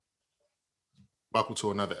Welcome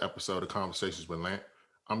to another episode of Conversations with Lamp.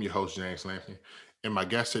 I'm your host, James Lampkin, and my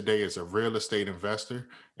guest today is a real estate investor,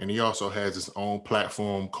 and he also has his own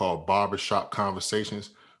platform called Barbershop Conversations.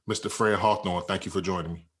 Mr. Fred Hawthorne, thank you for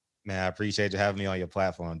joining me. Man, I appreciate you having me on your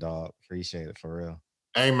platform, dog. Appreciate it for real.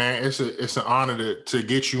 Hey man, it's an honor to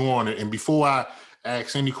get you on it. And before I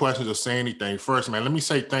ask any questions or say anything, first, man, let me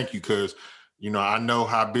say thank you because I know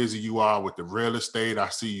how busy you are with the real estate. I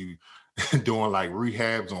see you doing like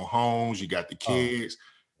rehabs on homes. You got the Oh, kids,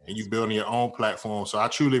 and you yes. building your own platform. So I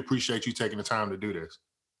truly appreciate you taking the time to do this.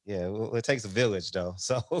 Yeah, well, it takes a village though.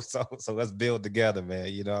 So let's build together,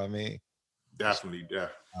 man. You know what I mean? For sure. Definitely, yeah.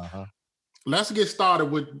 Uh-huh. Let's get started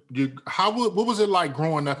with you. What was it like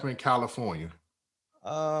growing up in California?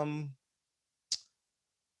 Um,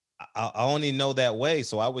 I only know that way,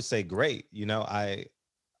 so I would say great. I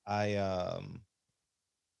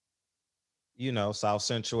South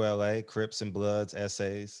Central LA, Crips and Bloods,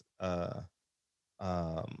 essays, a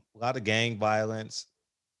lot of gang violence.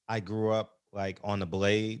 I grew up like on the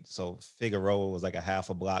Blade, so Figueroa was like a half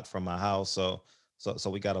a block from my house. So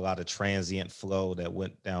we got a lot of transient flow that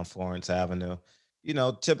went down Florence Avenue.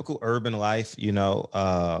 Typical urban life.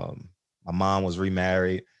 My mom was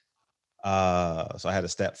remarried, so I had a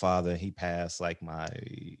stepfather. He passed like my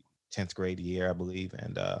 10th grade year, I believe,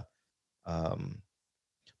 and um,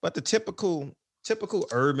 but the typical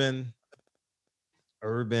urban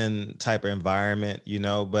type of environment,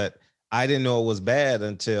 but I didn't know it was bad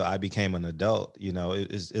until I became an adult. It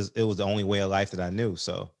was the only way of life that I knew.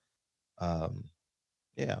 So, um,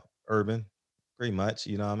 yeah, urban, pretty much.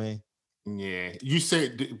 You know what I mean? Yeah, you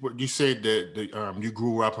said that you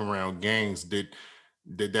grew up around gangs. Did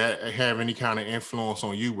that have any kind of influence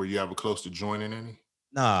on you? Were you ever close to joining any?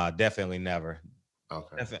 Nah, definitely never.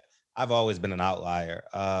 Okay. Defi- I've always been an outlier.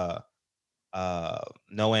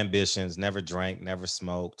 No ambitions, never drank, never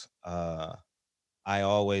smoked. I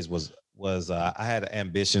always was I had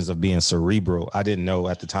ambitions of being cerebral. I didn't know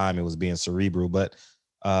at the time it was being cerebral, but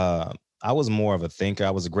uh I was more of a thinker.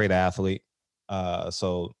 I was a great athlete.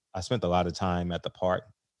 So I spent a lot of time at the park,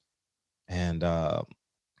 and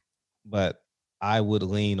but I would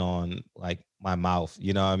lean on like my mouth,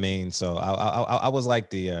 you know what I mean? So I was like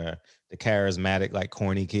the charismatic, like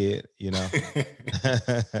corny kid.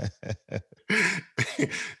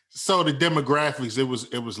 So the demographics,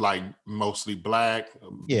 it was like mostly black,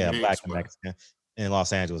 Yeah, black mixed, and but Mexican. In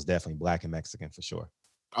Los Angeles, definitely black and Mexican for sure.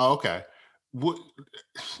 oh, okay. What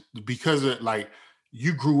because of like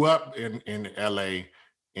you grew up in LA,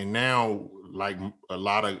 and now like a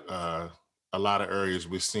lot of areas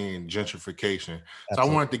we're seeing gentrification. So I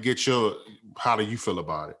Absolutely. wanted to get your how do you feel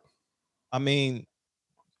about it? I mean,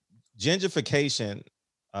 gentrification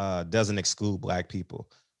doesn't exclude black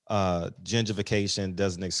people. Gentrification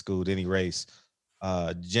doesn't exclude any race.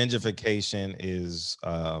 Gentrification is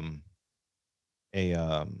a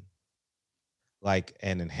like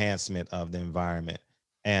an enhancement of the environment,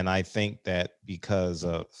 and I think that because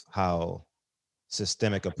of how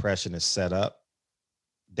systemic oppression is set up,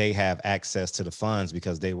 they have access to the funds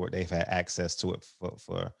because they've had access to it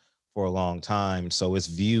for a long time. So it's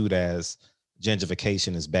viewed as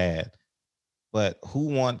gentrification is bad. But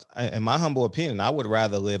in my humble opinion, I would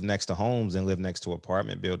rather live next to homes than live next to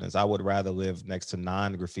apartment buildings. I would rather live next to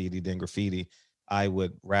non-graffiti than graffiti. I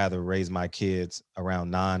would rather raise my kids around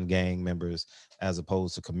non-gang members as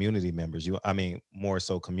opposed to community members. I mean, more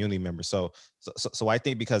so community members. So I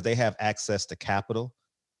think because they have access to capital,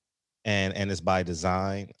 and it's by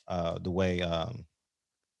design, the way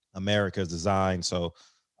America is designed. So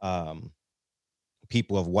um,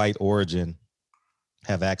 people of white origin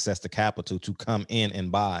have access to capital to come in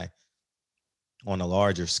and buy on a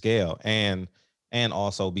larger scale, and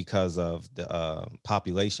also because of the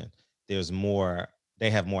population, there's more. They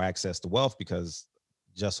have more access to wealth because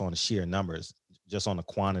just on the sheer numbers, just on the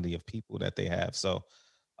quantity of people that they have. So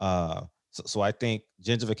I think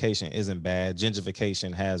gentrification isn't bad.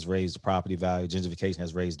 Gentrification has raised the property value. Gentrification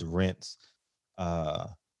has raised the rents, uh,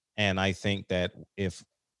 and I think that if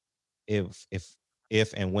if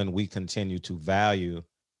if and when we continue to value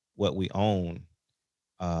what we own,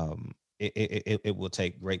 it will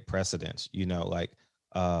take great precedence.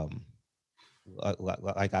 Um,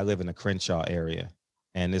 like I live in the Crenshaw area,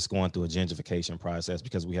 and it's going through a gentrification process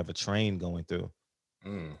because we have a train going through.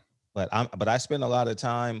 Mm. But I spend a lot of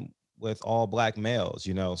time with all black males.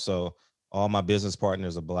 So all my business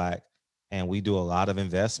partners are black, and we do a lot of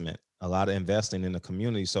investing in the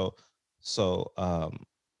community. So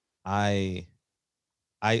I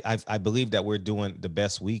I believe that we're doing the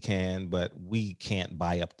best we can, but we can't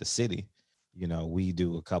buy up the city. We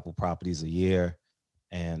do a couple properties a year,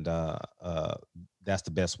 and that's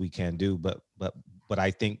the best we can do. But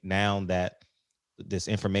I think now that this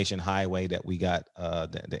information highway that we got,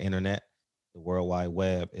 the internet, the World Wide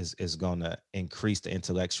Web, is going to increase the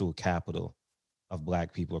intellectual capital of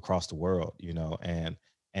Black people across the world, and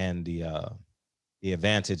the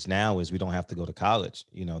advantage now is we don't have to go to college.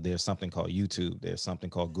 There's something called YouTube, there's something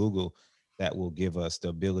called Google that will give us the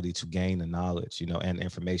ability to gain the knowledge, and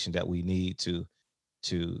information that we need to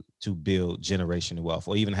build generational wealth,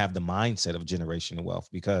 or even have the mindset of generational wealth.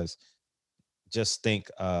 Because just think,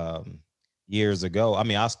 years ago, I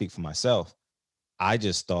mean, I'll speak for myself. I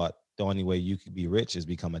just thought the only way you could be rich is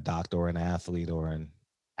become a doctor or an athlete or an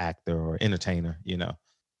actor or entertainer,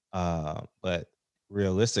 but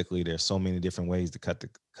realistically, there's so many different ways to cut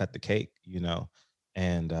the cake,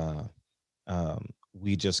 and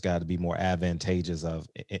we just got to be more advantageous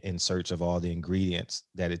in search of all the ingredients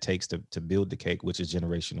that it takes to build the cake, which is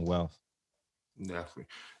generational wealth. Definitely.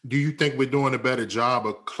 Do you think we're doing a better job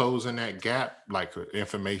of closing that gap, like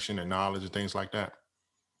information and knowledge and things like that?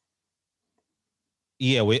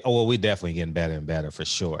 Yeah, we're definitely getting better and better, for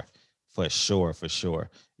sure, for sure, for sure.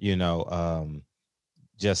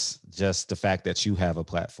 Just the fact that you have a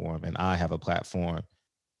platform and I have a platform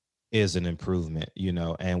is an improvement,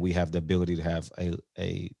 and we have the ability to have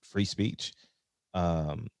a free speech,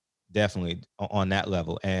 um, definitely on that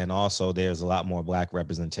level. And also, there's a lot more Black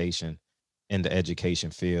representation in the education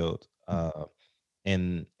field,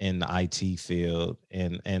 in the IT field,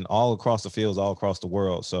 and all across the fields, all across the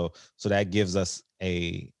world. So that gives us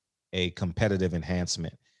a competitive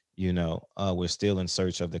enhancement. We're still in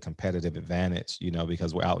search of the competitive advantage,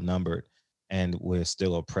 because we're outnumbered and we're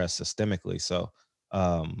still oppressed systemically. So,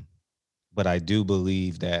 but I do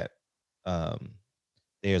believe that, um,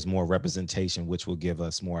 there's more representation, which will give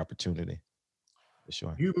us more opportunity, for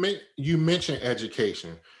sure. You mentioned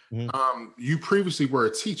education. Mhm. You previously were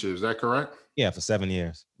a teacher, is that correct? Yeah, for 7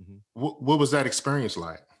 years. Mhm. What was that experience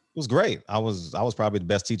like? It was great. I was probably the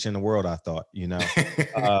best teacher in the world, I thought.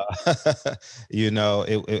 Uh,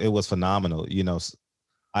 it was phenomenal.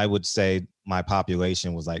 I would say my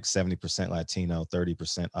population was like 70% Latino,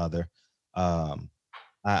 30% other. Um,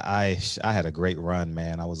 I had a great run,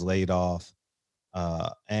 man. I was laid off,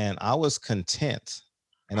 and I was content.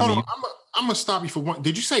 And I Hold on, mean, I'm gonna stop you for one.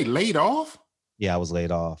 Did you say laid off? yeah, I was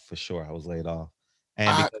laid off for sure. I was laid off, and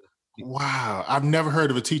I because Wow, I've never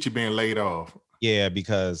heard of a teacher being laid off. yeah,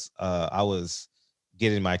 because I was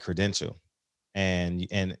getting my credential, and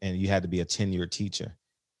you had to be a tenured teacher,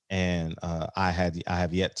 and I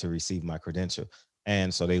have yet to receive my credential,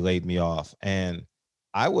 and so they laid me off, and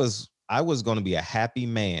I was going to be a happy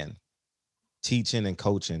man teaching and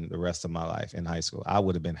coaching the rest of my life in high school. I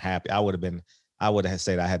would have been happy. I would have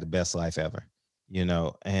said I had the best life ever,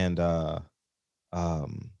 and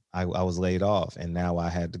I was laid off, and now I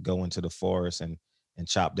had to go into the forest and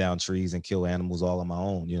chop down trees and kill animals all on my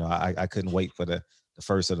own. I couldn't wait for the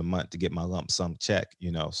first of the month to get my lump sum check.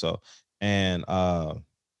 So, and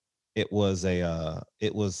it was a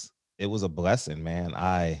blessing,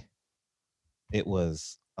 man. It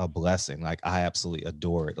was a blessing. Like, I absolutely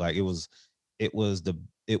adore it. Like, it was the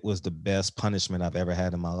it was the best punishment I've ever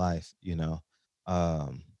had in my life.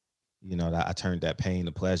 Um, that I turned that pain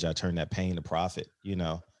to pleasure. I turned that pain to profit.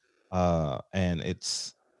 And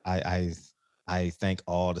it's I I I thank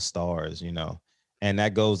all the stars. And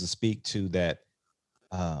that goes to speak to that.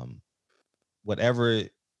 Um, whatever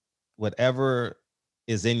whatever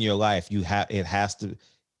is in your life, it has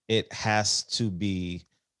to be,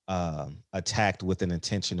 attacked with an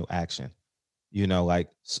intentional action. Like,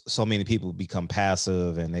 so many people become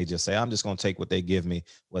passive and they just say, I'm just going to take what they give me,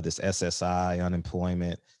 whether it's SSI,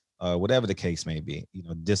 unemployment, whatever the case may be,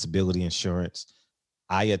 disability insurance.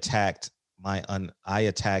 I attacked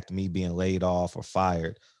me being laid off or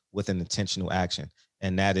fired with an intentional action,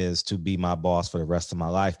 and that is to be my boss for the rest of my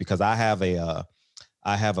life. Because I have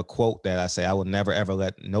a quote that I say, I will never ever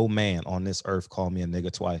let no man on this earth call me a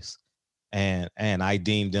nigga twice. And I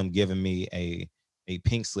deemed them giving me a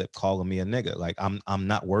pink slip calling me a nigga. Like, I'm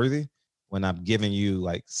not worthy when I'm giving you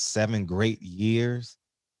like 7 great years.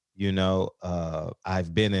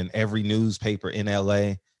 I've been in every newspaper in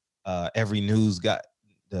LA. Every news got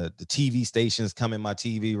the TV stations come in my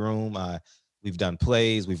TV room. We've done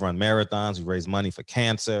plays, we've run marathons, we've raised money for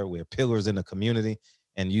cancer. We're pillars in the community.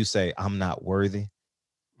 And you say I'm not worthy,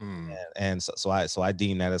 Mm. and so I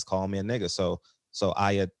deem that as calling me a nigga. So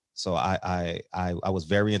I was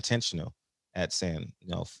very intentional at saying,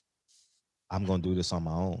 I'm gonna do this on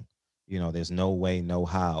my own. There's no way, no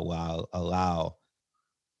how will I allow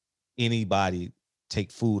anybody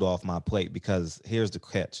take food off my plate, because here's the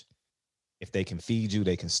catch: if they can feed you,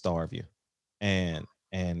 they can starve you. And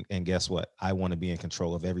And guess what? I want to be in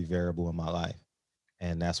control of every variable in my life.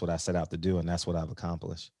 And that's what I set out to do, and that's what I've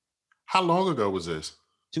accomplished. How long ago was this?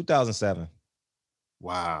 2007.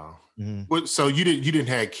 Wow. Mhm. So you didn't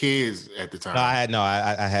have kids at the No, I time. had no,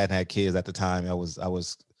 I hadn't had kids at the time. I was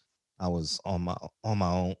on my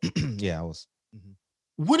own. Yeah, I was. Mhm.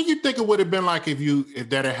 What do you think it would have been like if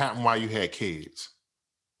that had happened while you had kids?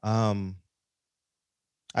 Um,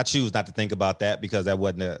 I choose not to think about that because that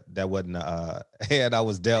wasn't hand I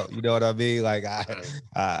was dealt. You know what I mean? Like Right.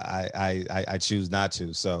 I choose not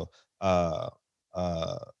to. So uh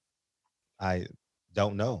uh I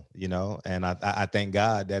don't know, and I thank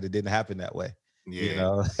God that it didn't happen that way, you Yeah.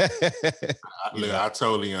 know. you Look, know, I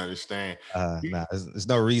totally understand. You- nah, it's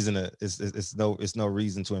no reason to it's no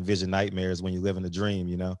reason to envision nightmares when you live in a dream,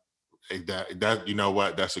 that you know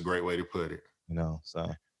what? That's a great way to put it.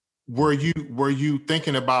 So Were you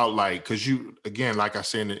thinking about like because you again, like I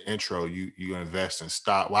said in the intro, you invest in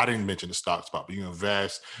stock. Well, I didn't mention the stock spot, but you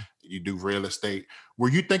invest, you do real estate. Were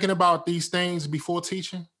you thinking about these things before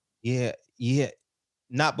teaching? yeah, yeah,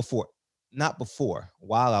 not before, not before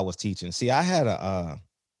while I was teaching. See, I had a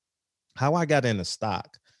how I got into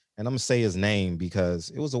stock, and I'm gonna say his name because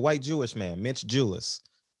it was a white Jewish man, Mitch Jewis.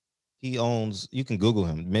 He owns, you can Google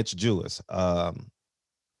him, Mitch Jewis.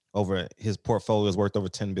 Over his portfolio is worth over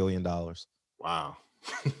 $10 billion. Wow.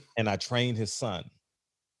 And I trained his son.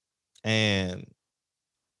 And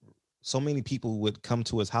so many people would come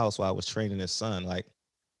to his house while I was training his son. Like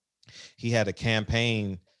he had a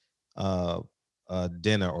campaign uh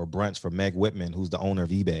dinner or brunch for Meg Whitman, who's the owner of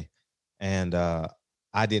eBay. And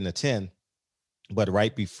I didn't attend, but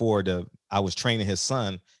right before I was training his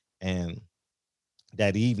son, and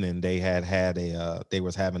that evening they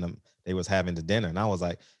was having the dinner, and I was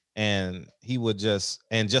like, and he would just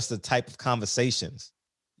the type of conversations,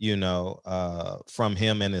 from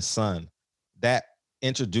him and his son, that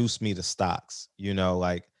introduced me to stocks,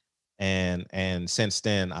 like, and since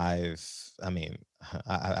then I mean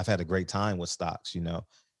I've had a great time with stocks,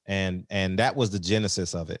 and that was the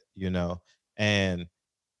genesis of it, and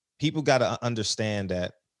people got to understand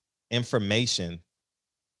that information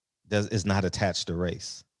is not attached to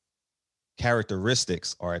race.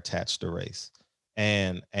 Characteristics are attached to race.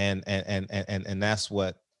 And that's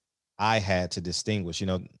what I had to distinguish.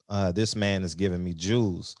 This man is giving me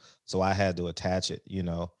jewels, so I had to attach it,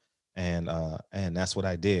 and that's what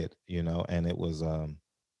I did, and it was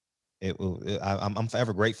I'm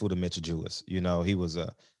forever grateful to Mitch Jewis. He was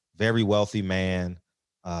a very wealthy man,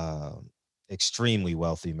 uh, extremely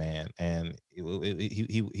wealthy man, and he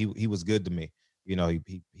was good to me.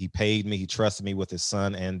 He paid me, he trusted me with his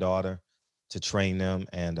son and daughter to train them,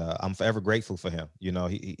 and I'm forever grateful for him.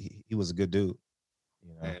 He was a good dude.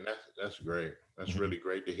 Man, that's great. That's Mhm, really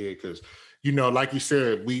great to hear because, like you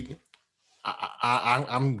said,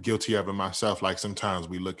 I'm guilty of it myself. Like sometimes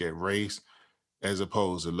we look at race as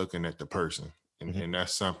opposed to looking at the person, and mhm, and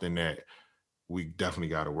that's something that we definitely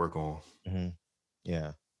got to work on. mhm.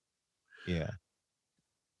 Yeah, yeah.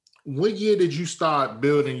 What year did you start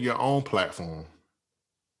building your own platform?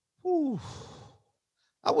 Whew.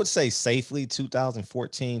 I would say safely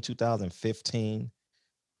 2014, 2015.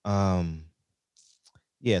 Um,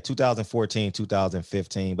 Yeah, 2014,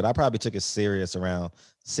 2015, but I probably took it serious around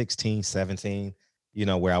 16, 17,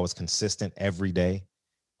 where I was consistent every day.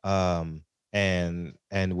 Um, and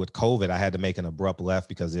with COVID, I had to make an abrupt left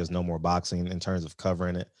because there's no more boxing in terms of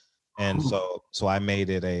covering it. And so I made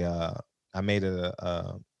it a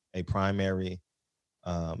primary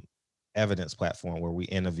um evidence platform where we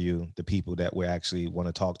interview the people that we actually want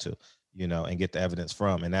to talk to, and get the evidence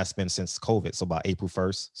from. And that's been since COVID. So about April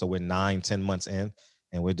 1st. So we're 9, 10 months in,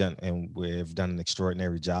 and we've done an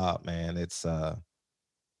extraordinary job, man. It's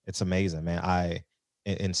amazing, man.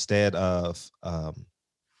 Instead of um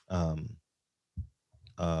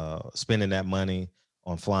spending that money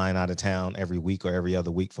on flying out of town every week or every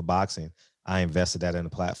other week for boxing, I invested that in a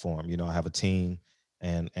platform. I have a team,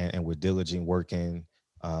 and we're diligent working,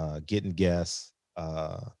 getting guests,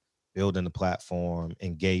 building the platform,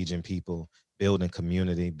 engaging people, building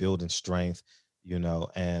community, building strength.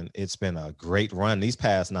 And it's been a great run. These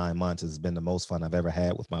past 9 months has been the most fun I've ever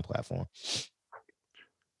had with my platform.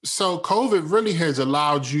 So COVID really has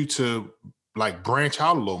allowed you to like branch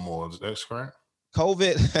out a little more. That's correct.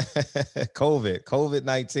 COVID,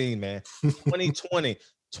 COVID-19, man. 2020,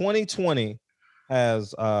 2020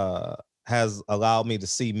 has allowed me to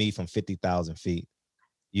see me from 50,000 feet.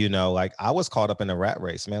 Like I was caught up in the rat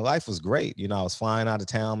race, man. Life was great. I was flying out of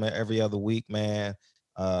town, man, every other week, man.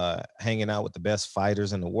 Hanging out with the best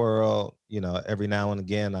fighters in the world. Every now and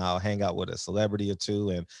again I'll hang out with a celebrity or two,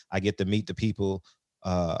 and I get to meet the people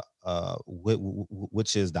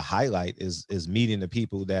which is the highlight, is meeting the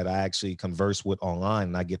people that I actually converse with online,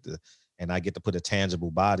 and I get to put a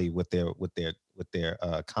tangible body with their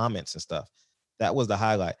comments and stuff. That was the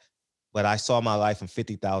highlight. But I saw my life from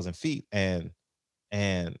 50,000 feet, and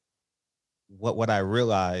what I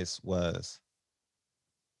realized was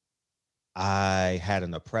I had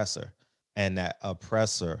an oppressor, and that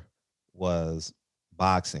oppressor was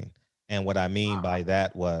boxing. And what I mean by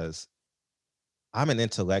that was I'm an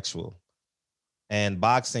intellectual, and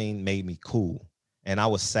boxing made me cool, and I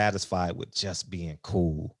was satisfied with just being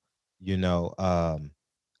cool, you know.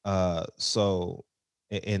 So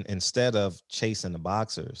instead of chasing the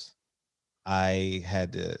boxers, I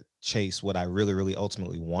had to chase what I really, really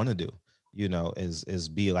ultimately want to do, is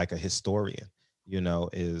be like a historian,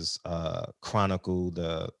 is chronicle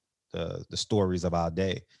the stories of our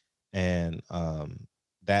day. And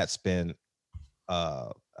that's been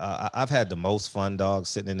I've had the most fun, dog,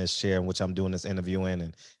 sitting in this chair in which I'm doing this interviewing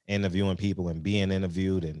and interviewing people and being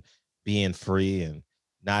interviewed and being free and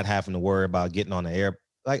not having to worry about getting on the air.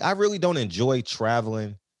 Like, I really don't enjoy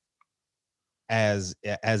traveling as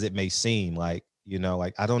it may seem. Like,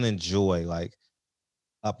 like, I don't enjoy like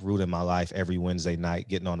uprooting my life every Wednesday night,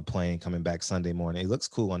 getting on the plane, coming back Sunday morning. It looks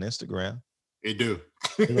cool on Instagram. It do.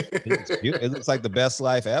 It looks like the best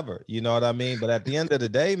life ever. You know what I mean? But at the end of the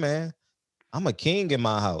day, man, I'm a king in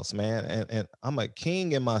my house, man, and I'm a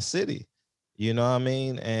king in my city. You know what I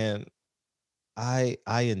mean? And I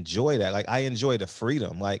enjoy that. Like, I enjoy the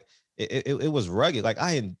freedom. Like, it was rugged. Like,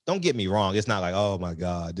 don't get me wrong. It's not like, oh my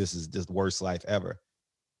God, this is the worst life ever.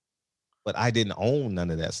 But I didn't own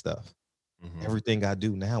none of that stuff. Mhm. Everything I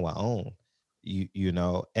do now, I own.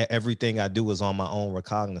 Everything I do is on my own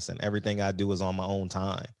recognizance. Everything I do is on my own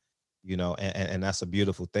time. And that's a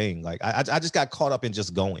beautiful thing. Like, I just got caught up in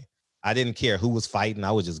just going. I didn't care who was fighting.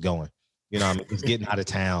 I was just going. I mean, just getting out of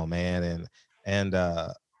town, man. And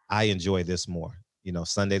I enjoy this more.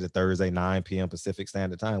 Sunday to Thursday, 9 p.m. Pacific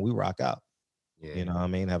Standard Time, we rock out. Yeah. You know what I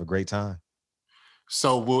mean? Have a great time.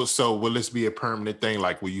 So will this be a permanent thing?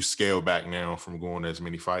 Like, will you scale back now from going to as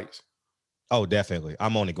many fights? Oh, definitely.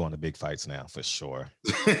 I'm only going to big fights now, for sure.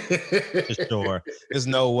 For sure. There's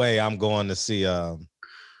no way I'm going to see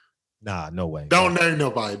nah, no way. Don't name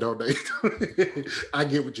nobody. Don't name. I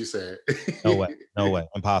get what you said. No way. No way.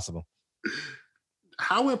 Impossible.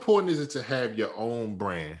 How important is it to have your own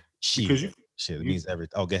brand? Because Shit, it means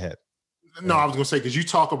everything. Oh, go ahead. No, I was gonna say, because you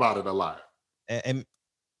talk about it a lot. And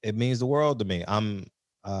it means the world to me. I'm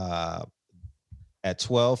at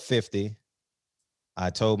 12:50.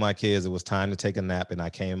 I told my kids it was time to take a nap, and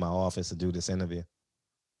I came in my office to do this interview.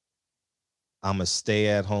 I'm a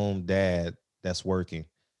stay-at-home dad that's working.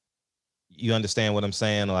 You understand what I'm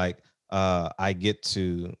saying? Like, I get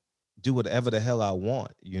to do whatever the hell I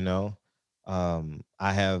want.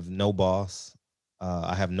 I have no boss.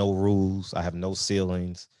 I have no rules. I have no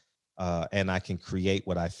ceilings, and I can create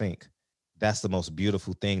what I think. That's the most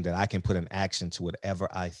beautiful thing, that I can put an action to whatever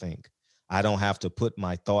I think. I don't have to put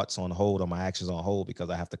my thoughts on hold or my actions on hold because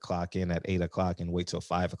I have to clock in at 8 o'clock and wait till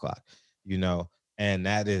 5 o'clock. And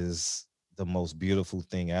that is the most beautiful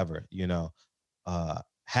thing ever.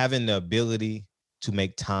 Having the ability to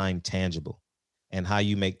make time tangible, and how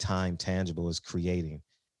you make time tangible is creating,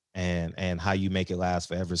 and how you make it last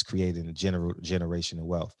forever is creating generational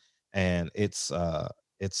wealth. And it's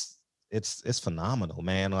phenomenal,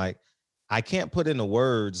 man. Like, I can't put into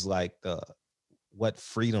words like what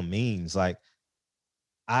freedom means. Like,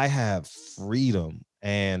 I have freedom,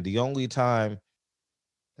 and the only time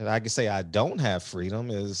that I can say I don't have freedom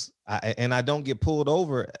is I don't get pulled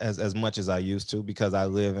over as much as I used to, because I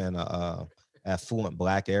live in a affluent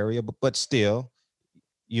Black area, but still,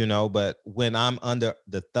 but when I'm under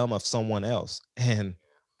the thumb of someone else, and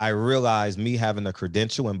I realize me having a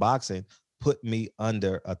credential in boxing put me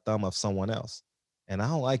under a thumb of someone else, and I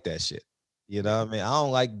don't like that shit. You know what I mean? I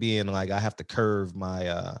don't like being like, I have to curve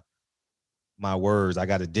my words. I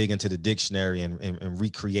got to dig into the dictionary and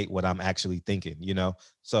recreate what I'm actually thinking,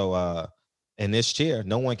 So in this chair,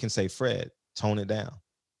 no one can say, Fred, tone it down.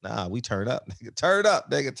 Nah, we turn up. Nigga, turn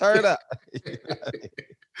up, nigga, turn up.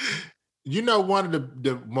 One of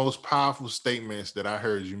the most powerful statements that I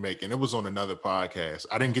heard you make, and it was on another podcast.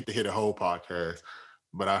 I didn't get to hear the whole podcast,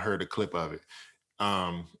 but I heard a clip of it.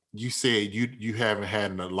 You said you haven't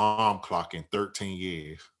had an alarm clock in 13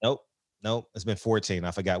 years. Nope. It's been 14.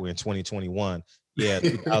 I forgot we're in 2021. Yeah,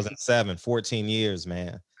 2007, 14 years,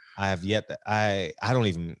 man. I have yet to, I don't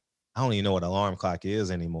even know what alarm clock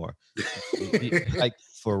is anymore. Like,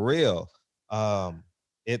 for real.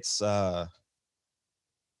 It's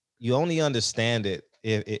you only understand it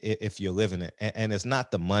if you're living it. And it's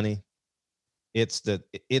not the money.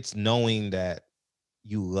 It's knowing that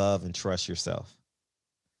you love and trust yourself.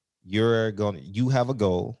 You have a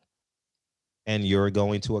goal and you're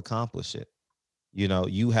going to accomplish it. You know,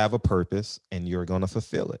 you have a purpose and you're going to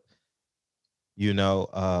fulfill it. You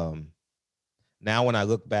know, now when I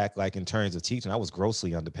look back, like in terms of teaching, I was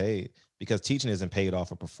grossly underpaid because teaching isn't paid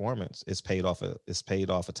off of performance. It's paid off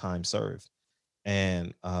of time served.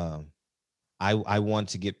 And I want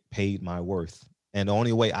to get paid my worth. And the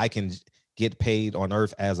only way I can get paid on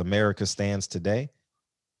earth as America stands today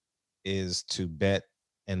is to bet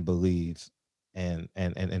and believe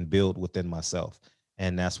and build within myself.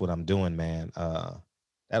 And that's what I'm doing, man.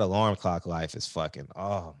 That alarm clock life is fucking,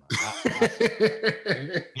 oh my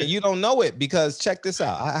God. And you don't know it because check this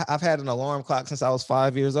out. I've had an alarm clock since I was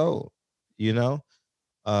 5 years old, you know,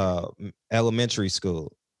 elementary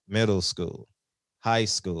school, middle school, high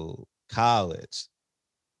school, college,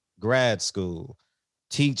 grad school,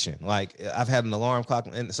 teaching. Like I've had an alarm clock.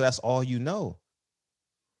 And so that's all you know.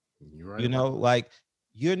 You're right. You know, like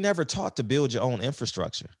you're never taught to build your own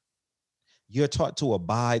infrastructure. You're taught to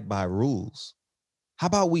abide by rules. How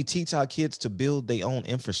about we teach our kids to build their own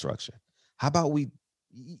infrastructure? How about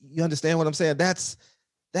you understand what I'm saying? That's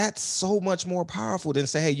so much more powerful than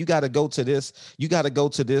say, hey, you got to go to this,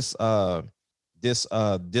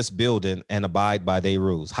 this building and abide by their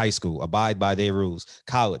rules. High school, abide by their rules.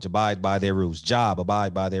 College, abide by their rules. Job,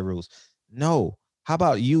 abide by their rules. No. How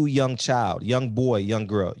about you, young child, young boy, young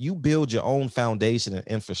girl? You build your own foundation and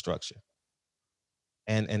infrastructure.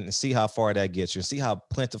 And see how far that gets you. See how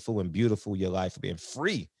plentiful and beautiful your life will be, and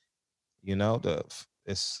free. You know,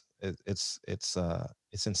 it's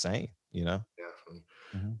insane. You know. Definitely.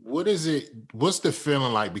 Mm-hmm. What is it? What's the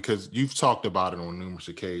feeling like? Because you've talked about it on numerous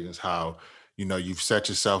occasions. How you've set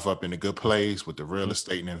yourself up in a good place with the real Mm-hmm.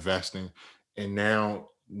 estate and investing, and now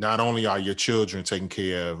not only are your children taken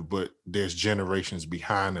care of, but there's generations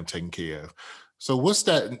behind them taken care of. So, what's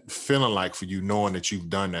that feeling like for you, knowing that you've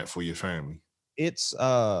done that for your family? It's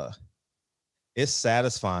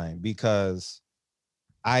satisfying because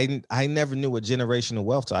I never knew a generational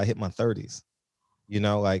wealth till I hit my 30s. You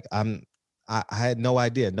know, like I had no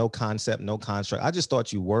idea, no concept, no construct. I just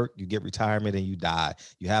thought you work, you get retirement, and you die.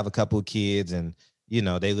 You have a couple of kids, and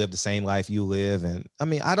they live the same life you live. And I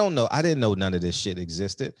mean, I don't know. I didn't know none of this shit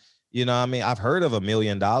existed. You know, I mean, I've heard of $1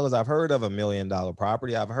 million. I've heard of $1 million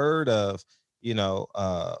property. I've heard of,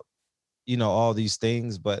 all these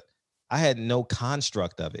things, but I had no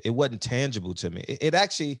construct of it. It wasn't tangible to me. It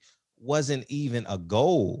actually wasn't even a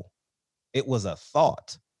goal. It was a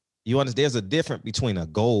thought. You understand? There's a difference between a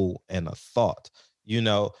goal and a thought,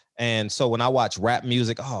 And so when I watch rap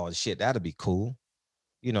music, oh shit, that'd be cool.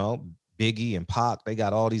 Biggie and Pac, they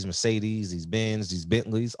got all these Mercedes, these Benz, these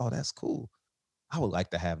Bentleys. Oh, that's cool. I would like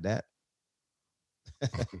to have that.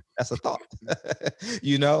 That's a thought.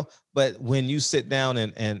 But when you sit down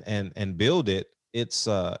and build it,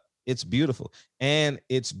 it's beautiful. And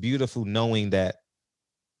it's beautiful knowing that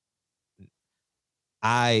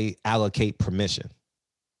I allocate permission.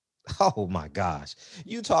 Oh my gosh.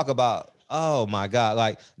 You talk about, oh my God,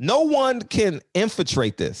 like no one can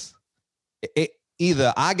infiltrate this.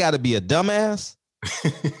 Either I got to be a dumbass.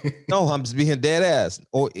 No, I'm just being dead ass.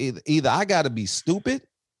 Or either I got to be stupid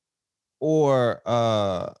or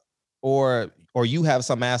you have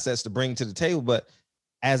some assets to bring to the table. But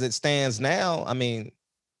as it stands now, I mean,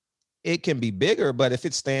 it can be bigger, but if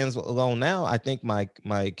it stands alone now, I think my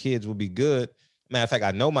kids will be good. Matter of fact,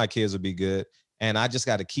 I know my kids will be good. And I just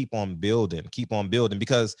got to keep on building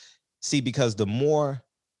because the more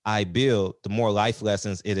I build, the more life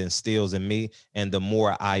lessons it instills in me and the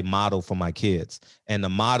more I model for my kids. And the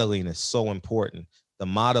modeling is so important. The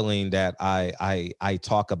modeling that I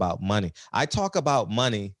talk about money. I talk about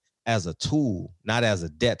money as a tool, not as a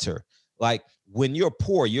debtor. Like when you're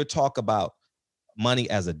poor, you talk about money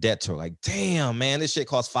as a debtor. Like, damn, man, this shit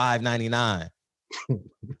costs $5.99.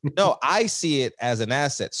 No, I see it as an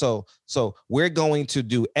asset. So we're going to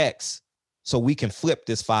do X so we can flip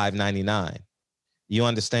this $5.99. You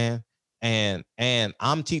understand? And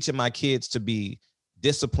I'm teaching my kids to be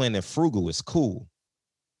disciplined and frugal. It's cool.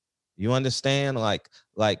 You understand? Like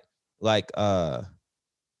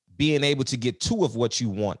being able to get 2 of what you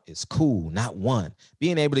want is cool, not 1.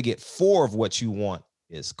 Being able to get 4 of what you want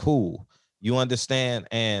is cool. You understand?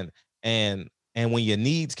 And when your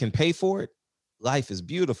needs can pay for it, life is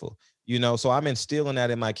beautiful. So I'm instilling that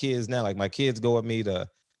in my kids now. Like my kids go with me they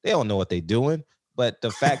don't know what they're doing, but the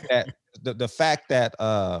fact that the fact that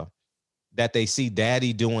that they see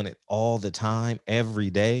daddy doing it all the time, every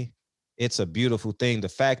day, It's a beautiful thing. The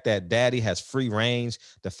fact that daddy has free range,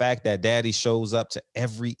 the fact that daddy shows up to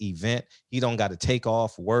every event, he don't got to take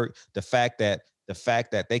off work, the fact that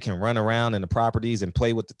they can run around in the properties and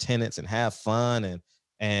play with the tenants and have fun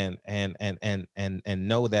and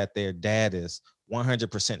know that their dad is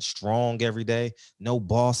 100% strong every day. No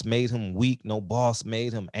boss made him weak, no boss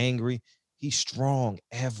made him angry. He's strong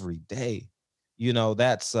every day.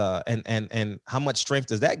 That's and how much strength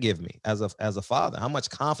does that give me as a father? How much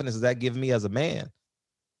confidence does that give me as a man?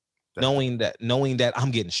 Knowing that I'm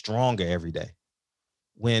getting stronger every day.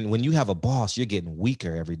 When you have a boss, you're getting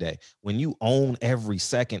weaker every day. When you own every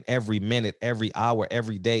second, every minute, every hour,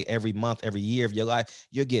 every day, every month, every year of your life,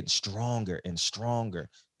 you're getting stronger and stronger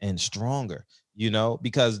and stronger,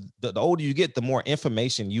 because the older you get, the more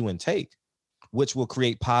information you intake, which will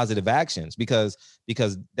create positive actions because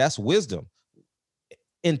that's wisdom.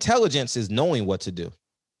 Intelligence is knowing what to do.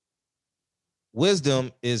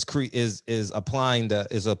 Wisdom is applying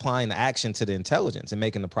the action to the intelligence and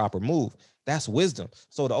making the proper move. That's wisdom.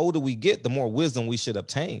 So the older we get, the more wisdom we should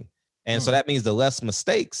obtain. And so that means the less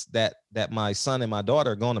mistakes that my son and my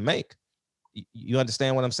daughter are going to make. You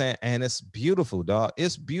understand what I'm saying? And it's beautiful, dog.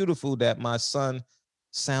 It's beautiful that my son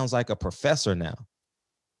sounds like a professor now.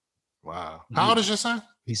 Wow. How old is your son?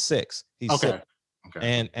 He's 6. He's okay. 6.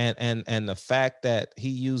 Okay. And the fact that he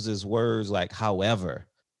uses words like however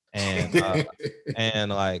and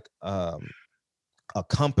like a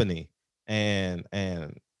company and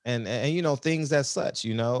things as such,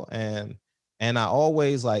 and I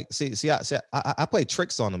always like I play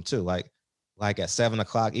tricks on them too, like at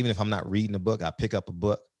 7:00, even if I'm not reading a book, I pick up a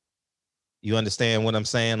book. You understand what I'm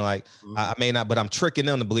saying? Like I may not, but I'm tricking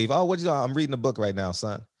them to believe, oh, I'm reading a book right now,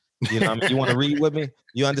 son. You know what I mean? You want to read with me?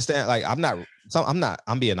 You understand? Like I'm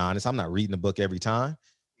being honest. I'm not reading a book every time,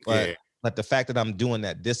 but the fact that I'm doing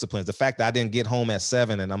that disciplines, the fact that I didn't get home at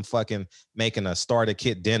 7 and I'm fucking making a starter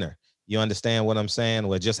kit dinner. You understand what I'm saying?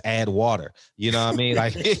 Well, just add water. You know what I mean?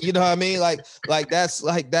 Like, you know what I mean?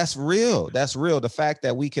 That's real. That's real. The fact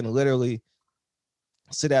that we can literally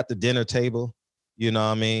sit at the dinner table, you know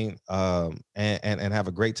what I mean? And have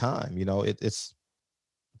a great time. It's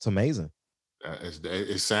amazing.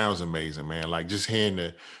 It sounds amazing, man. Like just hearing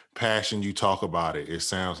the passion you talk about it, it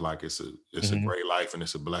sounds like it's a great life and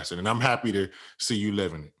it's a blessing. And I'm happy to see you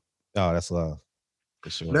living it. Oh, that's love.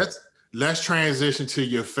 For sure. Let's transition to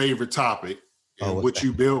your favorite topic and what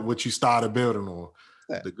you started building on.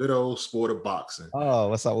 The good old sport of boxing. Oh,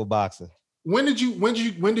 what's up with boxing? When did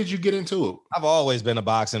you get into it? I've always been a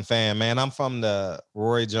boxing fan, man. I'm from the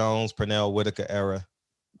Roy Jones, Pernell Whitaker era.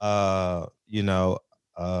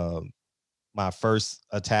 My first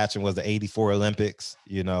attachment was the '84 Olympics.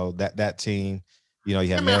 That team. You had.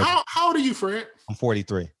 Hey man, how old are you, Fred? I'm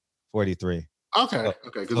 43. 43. Okay,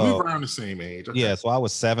 because we were around the same age. Okay. Yeah, so I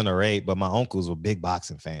was 7 or 8, but my uncles were big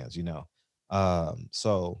boxing fans.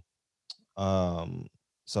 So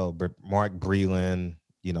Mark Breland,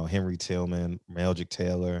 Henry Tillman, Meldrick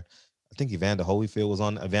Taylor. I think Evander Holyfield was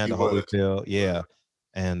on Evander Holyfield. Yeah.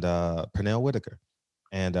 And Pernell Whitaker.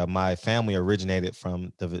 And my family originated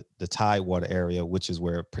from the Tidewater area, which is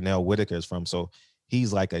where Pernell Whitaker is from. So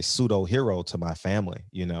he's like a pseudo hero to my family,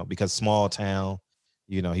 because small town,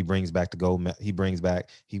 he brings back the gold. He brings back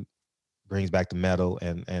the medal.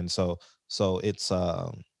 And so it's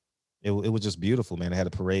it was just beautiful, man. I had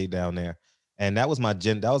a parade down there. And that was my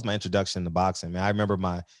introduction to boxing, man. I remember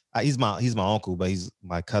he's my uncle, but he's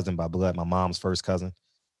my cousin by blood, my mom's first cousin.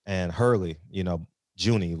 And Hurley,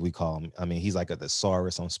 Junie, we call him. I mean, he's like a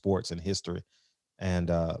thesaurus on sports and history. And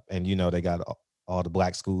they got all the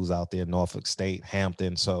black schools out there, Norfolk State,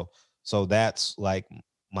 Hampton. So that's like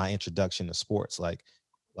my introduction to sports, like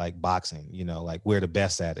boxing, like we're the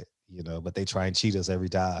best at it, but they try and cheat us every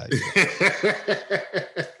time.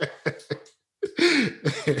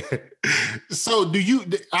 So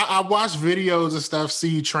I watch videos and stuff, see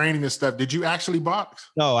you training and stuff. Did you actually box?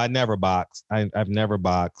 No, I never boxed. I've never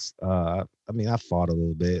boxed. I fought a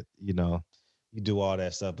little bit, you do all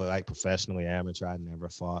that stuff, but like professionally, amateur, I never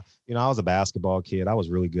fought. I was a basketball kid. I was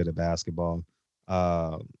really good at basketball.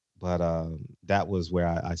 But that was where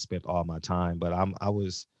I spent all my time. But I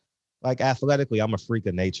was like athletically, I'm a freak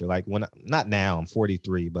of nature. Like not now, I'm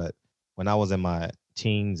 43, but when I was in my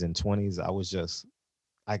teens and 20s, I was just,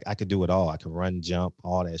 I could do it all. I could run, jump,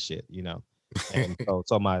 all that shit, And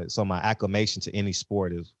so my acclimation to any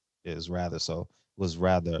sport was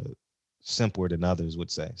rather simpler than others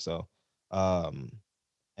would say. So, now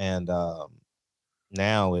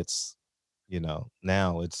it's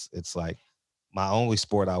like my only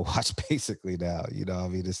sport I watch basically now.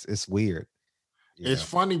 It's weird. It's Yeah.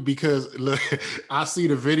 funny because look, I see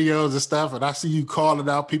the videos and stuff, and I see you calling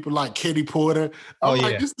out people like Kenny Porter. Oh I'm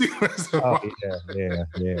like, yeah. this dude is a Oh yeah. Yeah.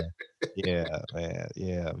 Yeah. Yeah, man.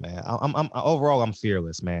 Yeah, man. Overall, I'm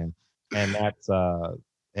fearless, man, and that's and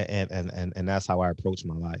that's how I approach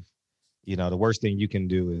my life. You know, the worst thing you can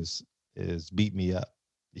do is beat me up.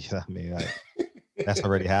 You know what I mean? Like that's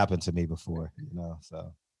already happened to me before. You know,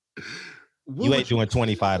 so What you ain't would you doing consider?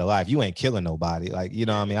 25 to life. You ain't killing nobody. Like, you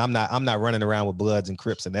know what I mean? I'm not running around with Bloods and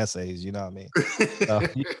Crips and essays, you know what I mean? So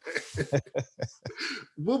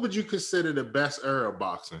What would you consider the best era of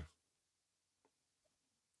boxing?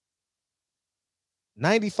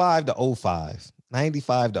 95 to '05.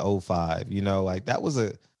 95 to '05, you know, like that was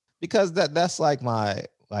a because that's like my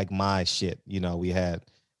shit. You know, we had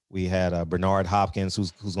Bernard Hopkins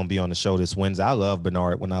who's gonna be on the show this Wednesday. I love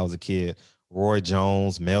Bernard when I was a kid. Roy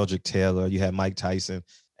Jones, Meldrick Taylor, you had Mike Tyson,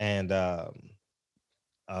 and gotta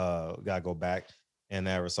go back in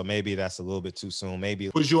era. So maybe that's a little bit too soon. Maybe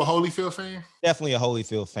Was you a Holyfield fan? definitely a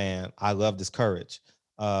Holyfield fan. I loved his courage.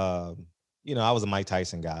 Um, you know, I was a Mike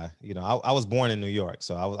Tyson guy. You know, I was born in New York,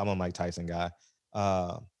 so I'm a Mike Tyson guy.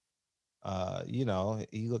 Uh, you know,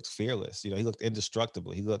 he looked fearless. You know, he looked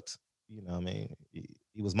indestructible. He looked, you know, I mean,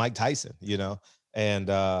 he was Mike Tyson. You know, and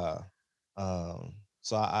so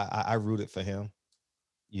I rooted for him.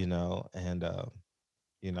 You know, and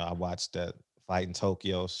you know, I watched that fight in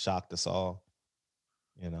Tokyo, shocked us all.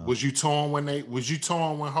 You know, Was you torn when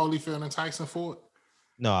Holyfield and Tyson fought?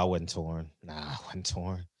 no, I wasn't torn. Nah, I wasn't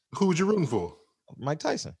torn. Who was you rooting for? Mike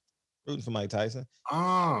Tyson, rooting for Mike Tyson.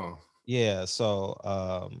 Oh, Yeah,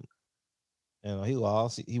 so you know, he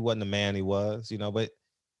lost. He wasn't the man he was, you know, but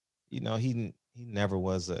you know, he never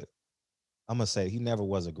was a I'm gonna say he never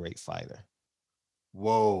was a great fighter.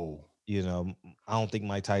 whoa. You know, I don't think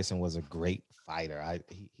Mike Tyson was a great fighter.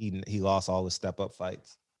 He lost all the step up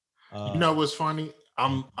fights. You know Uh what's funny?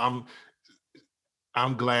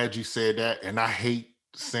 I'm glad you said that, and I hate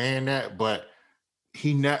saying that, but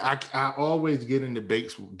I always get in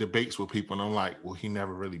debates with people, and I'm like, well, he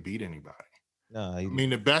never really beat anybody. no, I mean,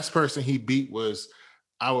 the best person he beat was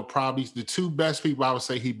I would probably the two best people I would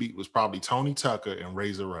say he beat was probably Tony Tucker and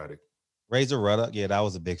Razor Ruddock. Razor Ruddock, yeah, that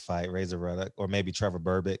was a big fight. Razor Ruddock, or maybe Trevor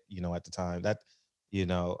Burbick, you know, at the time. That, you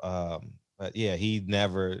know, but yeah, he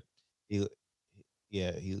never he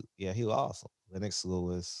he lost. Lennox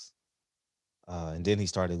Lewis. And then he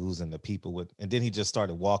started losing the people with, and then he just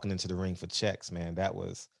started walking into the ring for checks, man. That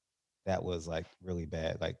was like really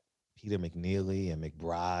bad. Like Peter McNeely and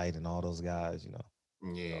McBride and all those guys, you know.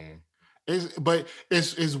 So Yeah.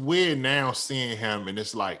 It's weird now seeing him, and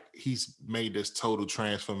it's like he's made this total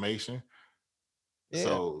transformation. yeah.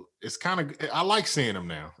 So it's kind of I like seeing him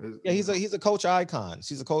now. Yeah, he's a culture icon.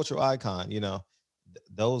 She's a cultural icon, you know.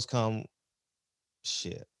 Those come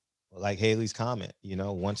shit. Like Haley's comment, you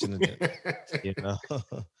know, once in the you know.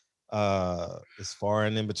 It's far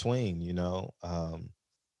and in between, you know.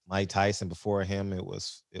 Mike Tyson before him, it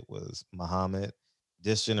was Muhammad.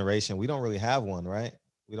 This generation, we don't really have one, right?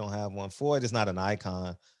 We don't have one. Floyd is not an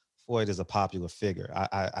icon. Floyd is a popular figure.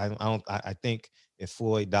 I think if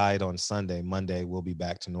Floyd died on Sunday, Monday we'll be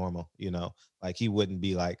back to normal. You know, like he wouldn't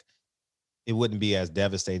be like it wouldn't be as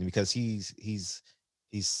devastating because he's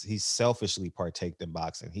selfishly partaked in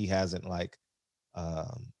boxing. He hasn't like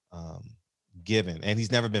um, um, given, and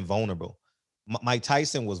he's never been vulnerable. Mike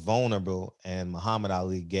Tyson was vulnerable, and Muhammad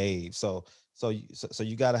Ali gave. So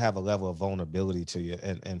you got to have a level of vulnerability to you,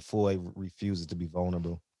 and Floyd refuses to be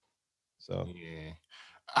vulnerable. So Yeah.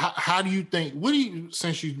 How do you think? What do you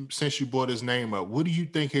since you brought his name up? What do you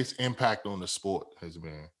think his impact on the sport has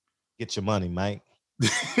been? get your money, Mike.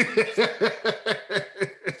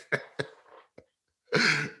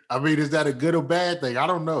 I mean, is that a good or bad thing? I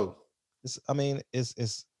don't know. I mean, it's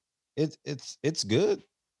good.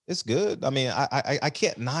 It's good. I mean, I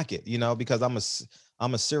can't knock it, you know, because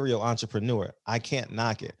I'm a serial entrepreneur. I can't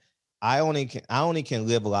knock it. I only can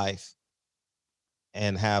live life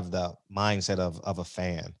and have the mindset of a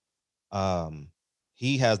fan. Um,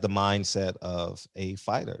 he has the mindset of a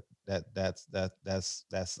fighter. That's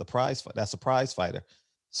the prize. That's a prize fighter.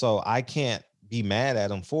 So I can't be mad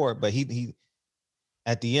at him for it. But he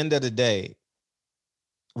at the end of the day,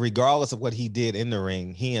 regardless of what he did in the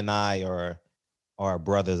ring, he and I are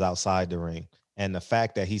brothers outside the ring. And the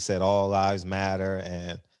fact that he said all lives matter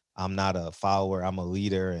and I'm not a follower, I'm a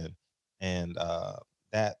leader, and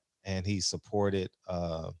that and he supported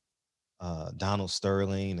Donald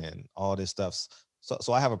Sterling and all this stuff.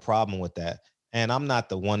 So I have a problem with that. And I'm not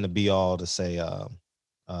the one to be all to say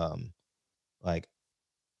um, like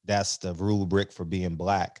that's the rule brick for being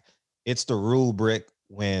black. It's the rule brick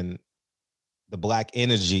when the black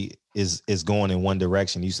energy is going in one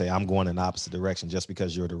direction. You say I'm going in the opposite direction just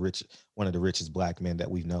because you're one of the richest black men that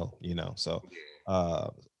we know, you know. So uh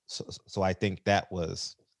so I think that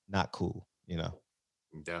was not cool, you know.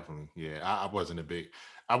 Definitely. Yeah. I wasn't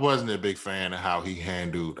a big fan of how he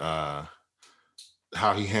handled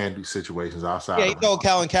situations Yeah, outside he of told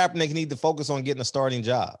Colin Kaepernick need to focus on getting a starting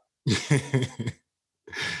job.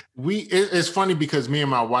 It's funny because me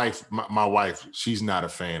and my wife, she's not a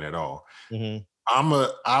fan at all. Mm-hmm.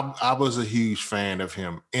 I was a huge fan of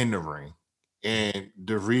him in the ring. And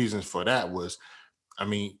the reasons for that was, I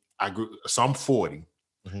mean, I'm 40.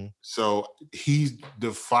 Mm-hmm. So he's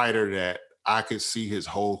the fighter that I could see his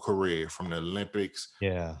whole career from the Olympics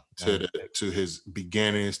Yeah. to his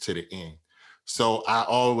beginnings to the end. So I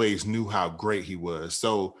always knew how great he was.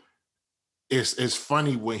 So it's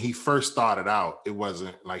funny when he first started out, it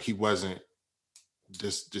wasn't like he wasn't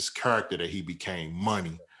this character that he became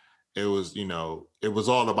money. It was, it was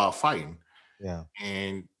all about fighting. Yeah.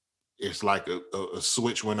 And it's like a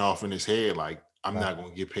switch went off in his head, like, I'm Right. not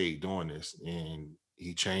gonna get paid doing this. And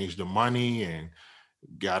he changed the money and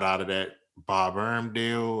got out of that Bob Erm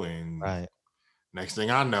deal. And Right. next thing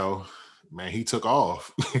I know, man, he took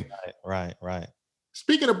off. Right.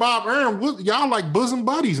 Speaking of Bob Erm, y'all like bosom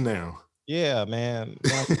buddies now. Yeah, man.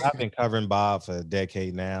 I've been covering Bob for a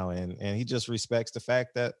decade now, and he just respects the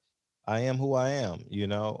fact that I am who I am. You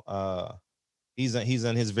know, he's in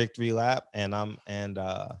his victory lap, and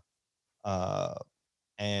uh,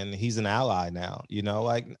 and he's an ally now. You know,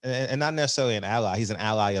 like, and not necessarily an ally. He's an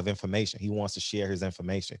ally of information. He wants to share his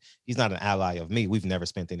information. He's not an ally of me. We've never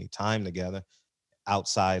spent any time together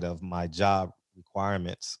outside of my job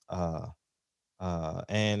requirements.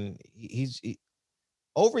 And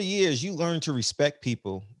over years, you learn to respect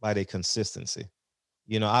people by their consistency.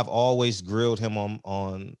 You know, I've always grilled him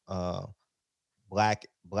on black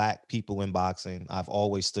people in boxing. I've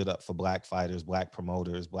always stood up for black fighters, black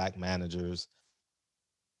promoters, black managers,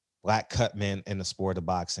 black cut men in the sport of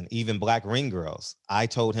boxing, even black ring girls. I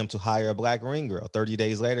told him to hire a black ring girl. 30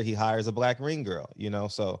 days later, he hires a black ring girl, you know.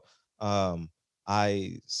 So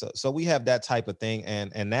so we have that type of thing.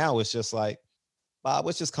 And now it's just like, Bob,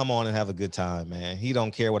 let's just come on and have a good time, man. He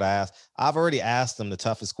don't care what I ask. I've already asked him the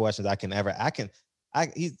toughest questions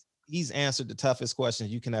he's answered the toughest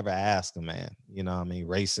questions you can ever ask him, man. You know what I mean?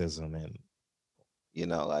 Racism and, you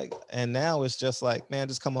know, like, and now it's just like, man,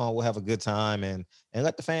 just come on, we'll have a good time and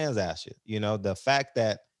let the fans ask you. You know, the fact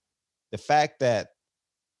that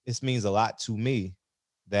this means a lot to me,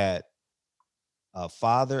 that a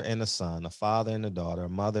father and a son, a father and a daughter, a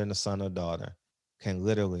mother and a son or daughter can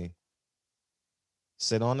literally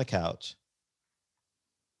sit on the couch,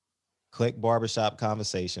 click barbershop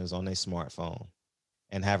conversations on their smartphone,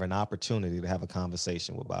 and have an opportunity to have a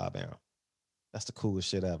conversation with Bob Arum. That's the coolest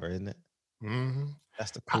shit ever, isn't it? Mm-hmm.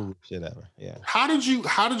 That's the coolest shit ever. Yeah. How did you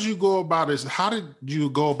go about this? How did you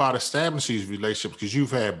go about establishing these relationships? Because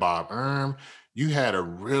you've had Bob Erm, you had a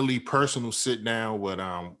really personal sit down with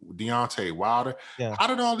Deontay Wilder. Yeah. How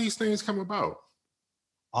did all these things come about?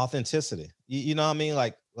 Authenticity. You know what I mean?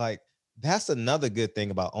 Like that's another good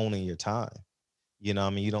thing about owning your time. You know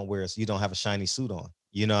what I mean? You don't have a shiny suit on.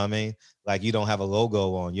 You know what I mean? Like, you don't have a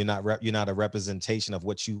logo on. You're not a representation of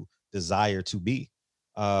what you desire to be.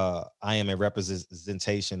 I am a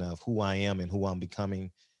representation of who I am and who I'm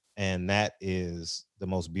becoming. And that is the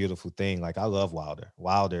most beautiful thing. Like, I love Wilder.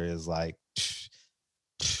 Wilder is like,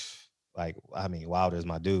 I mean, Wilder is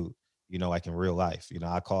my dude, you know, like in real life. You know,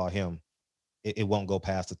 I call him, it won't go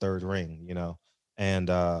past the third ring, you know. And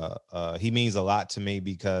he means a lot to me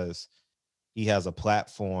because he has a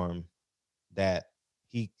platform that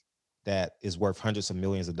that is worth hundreds of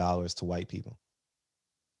millions of dollars to white people,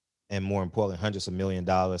 and more importantly, hundreds of $1 million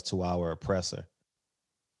to our oppressor.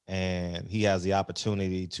 And he has the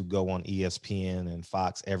opportunity to go on ESPN and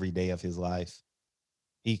Fox every day of his life.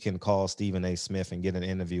 He can call Stephen A. Smith and get an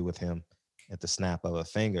interview with him at the snap of a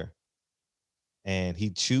finger. And he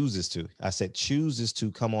chooses to, I said, chooses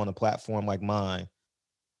to come on a platform like mine.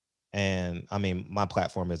 And I mean, my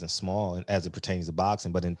platform isn't small as it pertains to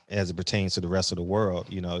boxing, but as it pertains to the rest of the world,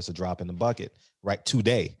 you know, it's a drop in the bucket right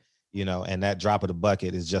today, you know, and that drop of the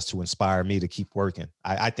bucket is just to inspire me to keep working.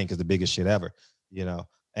 I think is the biggest shit ever, you know.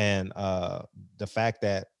 And the fact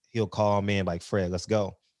that he'll call me and like, Fred, let's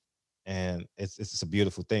go. And it's a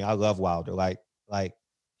beautiful thing. I love Wilder. Like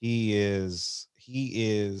he's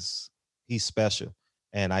special.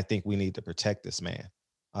 And I think we need to protect this man.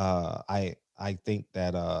 I think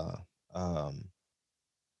that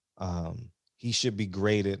he should be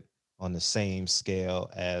graded on the same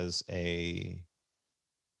scale as a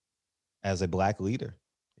black leader.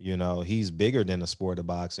 You know, he's bigger than the sport of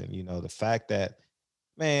boxing. You know, the fact that,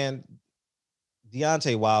 man,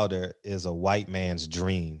 Deontay Wilder is a white man's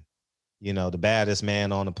dream. You know, the baddest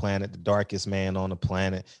man on the planet, the darkest man on the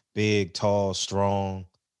planet, big, tall, strong.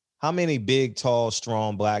 How many big, tall,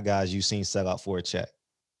 strong black guys you seen sell out for a check?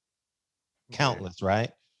 Countless,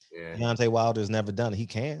 right? Yeah. Deontay Wilder's never done it. He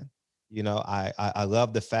can. You know, I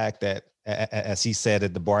love the fact that, as he said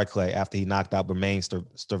at the Barclay after he knocked out Bermain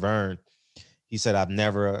Stavern, he said, "I've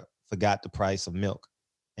never forgot the price of milk."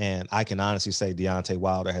 And I can honestly say Deontay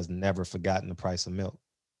Wilder has never forgotten the price of milk.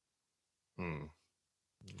 Hmm.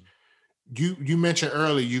 You mentioned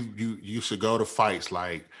earlier you used to go to fights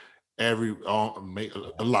like every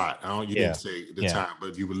a lot. You Yeah. didn't say the Yeah. time,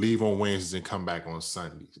 but you would leave on Wednesdays and come back on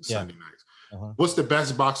Sunday Yeah. nights. What's the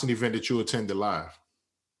best boxing event that you attended live?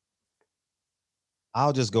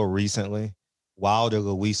 I'll just go recently. Wilder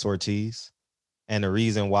Luis Ortiz. And the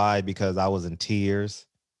reason why, because I was in tears,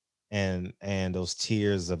 and those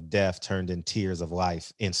tears of death turned in tears of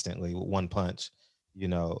life instantly with one punch. You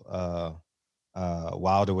know,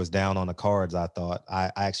 Wilder was down on the cards. I thought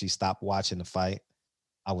I actually stopped watching the fight.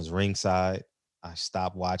 I was ringside. I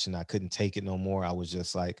stopped watching. I couldn't take it no more. I was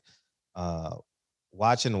just like,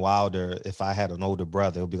 watching Wilder. If I had an older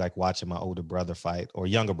brother, it would be like watching my older brother fight, or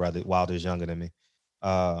younger brother. Wilder's younger than me.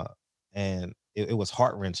 And it was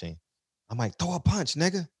heart wrenching. I'm like, throw a punch,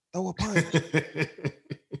 nigga, throw a punch.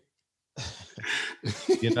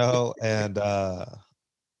 You know, and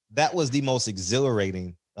that was the most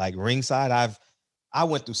exhilarating. Like ringside, I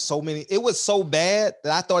went through so many. It was so bad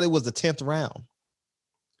that I thought it was the 10th round.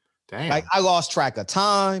 Damn. Like I lost track of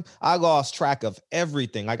time. I lost track of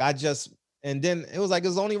everything. Like and then it was like it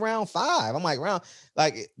was only round 5. I'm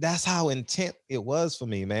like that's how intense it was for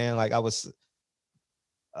me, man. Like I was,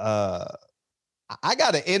 I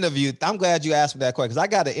got an interview. I'm glad you asked me that question, because I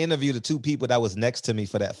got to interview the 2 people that was next to me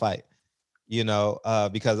for that fight. You know,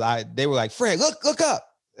 because they were like, Fred, look up.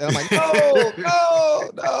 And I'm like,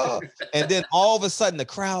 no. And then all of a sudden the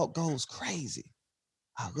crowd goes crazy.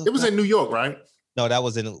 It was in New York, right? No, that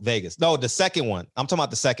was in Vegas. No, the second one. I'm talking about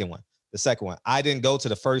the second one. The second one. I didn't go to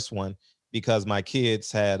the first one because my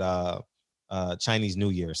kids had Chinese New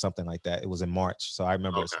Year or something like that. It was in March. So I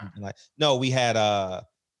remember something like, no, we had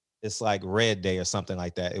it's like Red Day or something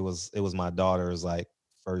like that. It was my daughter's like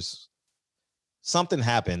first, something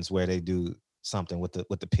happens where they do something with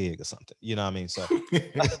the pig or something. You know what I mean? So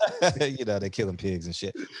you know, they're killing pigs and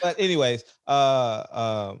shit. But anyways,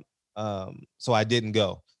 so I didn't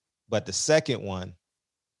go. But the second one,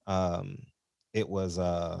 it was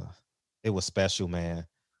special, man.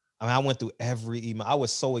 I mean, I went through every email. I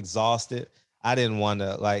was so exhausted. I didn't want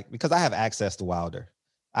to, like, because I have access to Wilder.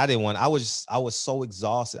 I was so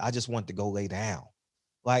exhausted. I just wanted to go lay down.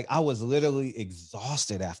 Like I was literally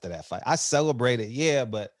exhausted after that fight. I celebrated, yeah,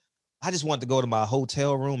 but I just wanted to go to my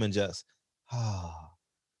hotel room and just,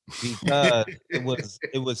 because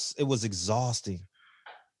it was exhausting.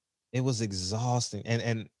 It was exhausting.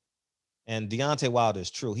 And Deontay Wilder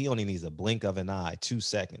is true. He only needs a blink of an eye, 2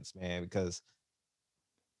 seconds, man, because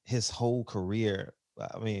his whole career,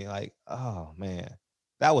 I mean, like, oh man,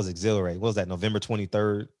 that was exhilarating. What was that, November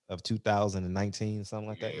 23rd of 2019, something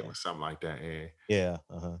like that? Yeah, something like that. Yeah.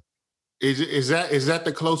 Yeah. Is that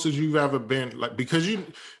the closest you've ever been? Like, because you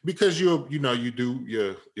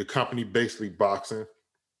do your company basically boxing.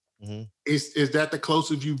 Mm-hmm. Is that the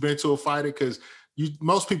closest you've been to a fighter? Because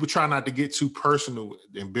most people try not to get too personal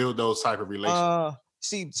and build those type of relationships.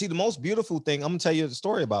 See, the most beautiful thing, I'm gonna tell you the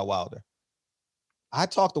story about Wilder. I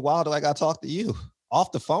talk to Wilder like I talk to you,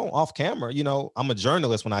 off the phone, off camera. You know, I'm a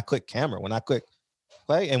journalist when I click camera. When I click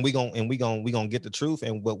play, and we gonna get the truth,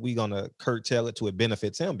 and what we gonna curtail it to it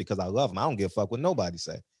benefits him, because I love him. I don't give a fuck what nobody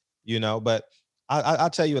say, you know. But I'll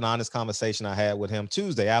tell you an honest conversation I had with him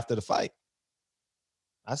Tuesday after the fight.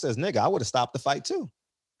 I says, nigga, I would have stopped the fight too.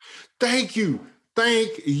 Thank you.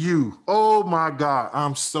 Oh my God.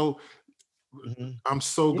 I'm so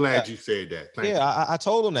glad you said that. Thank you. I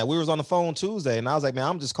told him that. We was on the phone Tuesday, and I was like, man,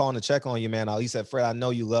 I'm just calling to check on you, man. He said, Fred, I know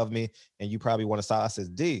you love me and you probably want to stop. I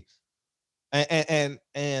said, D. And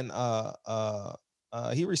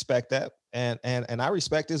he respect that, and I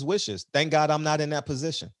respect his wishes. Thank God I'm not in that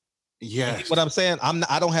position. Yes. What I'm saying,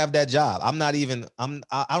 I don't have that job. I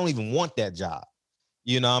don't even want that job.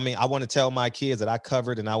 You know what I mean? I want to tell my kids that I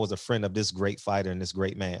covered and I was a friend of this great fighter and this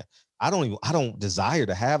great man. I don't desire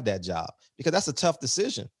to have that job, because that's a tough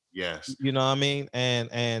decision. Yes. You know what I mean?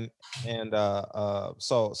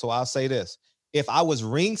 So I'll say this. If I was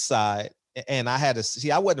ringside and I had to see,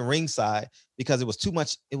 I wasn't ringside because it was too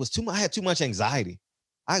much. I had too much anxiety.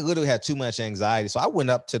 I literally had too much anxiety. So I went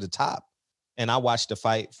up to the top and I watched the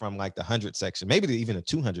fight from like the 100 section, maybe even the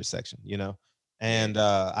 200 section, you know. And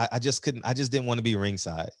I just couldn't. I just didn't want to be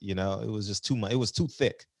ringside, you know. It was just too much. It was too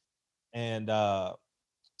thick. And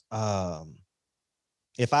um,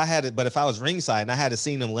 if I had it, but if I was ringside and I had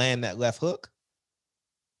seen him land that left hook,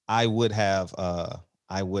 I would have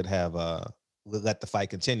let the fight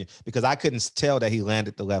continue because I couldn't tell that he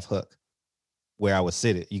landed the left hook where I was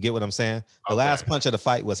seated. You get what I'm saying? The last punch of the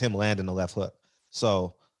fight was him landing the left hook.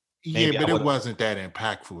 So yeah, but it wasn't that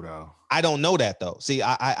impactful though. I don't know that though. See,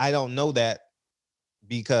 I don't know that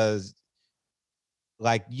because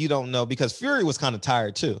like you don't know because Fury was kind of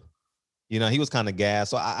tired too. You know, he was kind of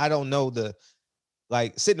gassed. So I don't know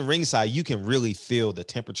like sitting ringside, you can really feel the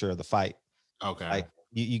temperature of the fight. Okay. Like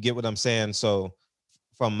you get what I'm saying? So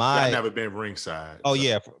from my I've never been ringside. Oh so.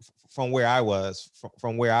 Yeah, from where I was,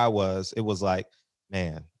 it was like,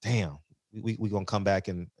 man, damn, we gonna come back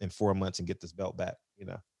in 4 months and get this belt back, you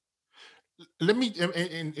know. Let me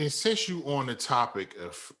and since you on the topic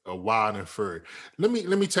of Wild and Fury, let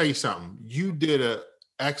me tell you something. You did an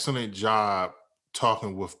excellent job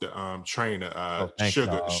talking with the trainer,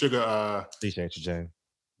 Sugar. Appreciate you, James.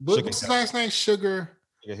 What's his last name? Sugar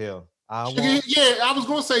Hill. Yeah, I was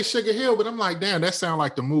gonna say Sugar Hill, but I'm like, damn, that sounds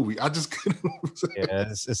like the movie. I just couldn't.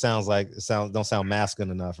 Yeah, don't sound masculine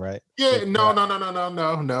enough, right? Yeah, no, not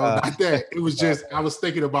that. It was just I was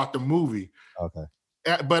thinking about the movie. Okay.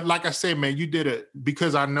 But like I said, man, you did it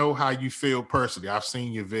because I know how you feel personally. I've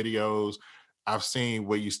seen your videos, I've seen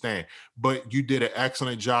where you stand, but you did an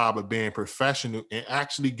excellent job of being professional and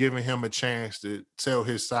actually giving him a chance to tell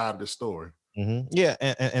his side of the story. Mm-hmm. Yeah,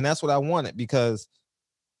 and that's what I wanted because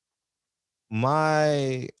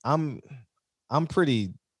I'm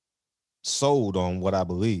pretty sold on what I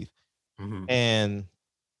believe. Mm-hmm. And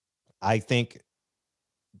I think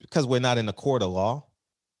because we're not in the court of law,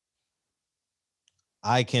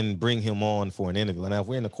 I can bring him on for an interview. And if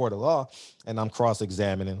we're in the court of law and I'm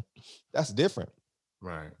cross-examining, that's different.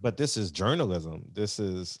 Right. But this is journalism. This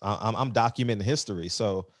is I'm documenting history.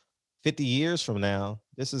 So 50 years from now,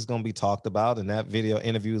 this is going to be talked about and that video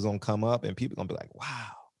interview is going to come up and people are going to be like,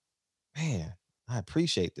 wow, man, I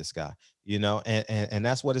appreciate this guy, you know, and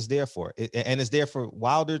that's what it's there for. And it's there for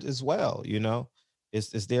Wilder as well, you know.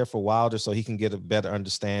 It's there for Wilder so he can get a better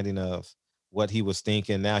understanding of what he was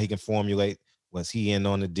thinking. Now he can formulate, was he in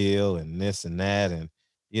on the deal and this and that, and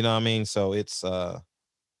you know what I mean? So it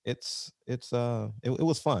was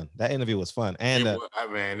fun. That interview was fun. And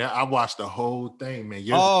man, I watched the whole thing, man.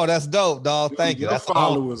 That's dope, dog. Thank you. That's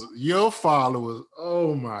your followers.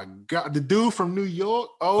 Oh my God, the dude from New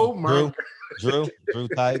York. Oh my Drew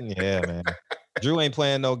Titan. Yeah, man. Drew ain't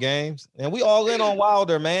playing no games, and we all in on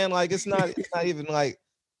Wilder, man. Like it's not even like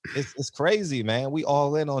it's crazy, man. We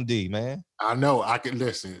all in on D, man. I know. I can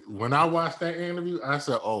listen. When I watched that interview, I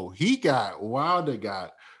said, "Oh, Wilder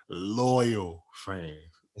got loyal fans."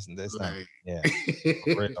 It's like, yeah.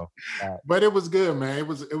 But it was good, man. It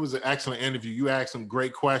was an excellent interview. You asked some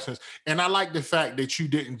great questions, and I like the fact that you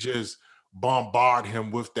didn't just bombard him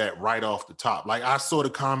with that right off the top. Like I saw the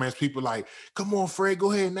comments, people like, "Come on, Fred,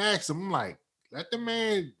 go ahead and ask him." I'm like, let the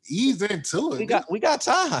man ease into it. We got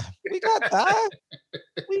time. We got time.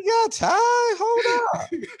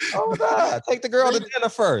 Hold on. Take the girl to dinner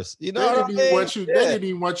first. You know what I mean? They didn't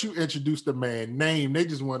even want you to introduce the man name. They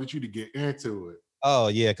just wanted you to get into it. Oh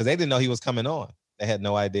yeah, because they didn't know he was coming on. They had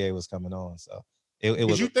no idea he was coming on. So it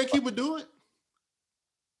was. Did you think he would do it?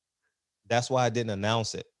 That's why I didn't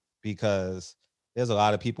announce it, because there's a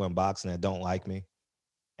lot of people in boxing that don't like me.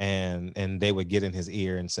 And they would get in his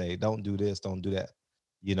ear and say, don't do this, don't do that.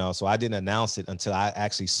 You know, so I didn't announce it until I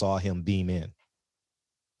actually saw him beam in.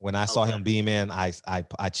 When I saw him beam in, I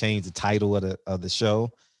changed the title of the show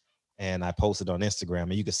and I posted on Instagram,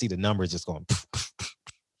 and you could see the numbers just going,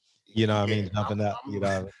 you know what I mean, jumping up, you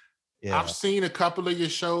know. Yeah. I've seen a couple of your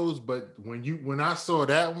shows, but when I saw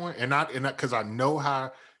that one, and because I know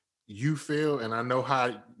how you feel and I know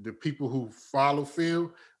how the people who follow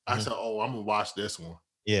feel, I said, oh, I'm gonna watch this one.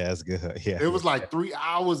 Yeah, that's good. Yeah. It was like 3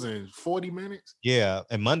 hours and 40 minutes. Yeah.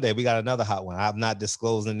 And Monday we got another hot one. I'm not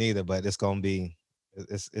disclosing either, but it's gonna be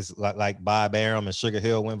it's like Bob Arum and Sugar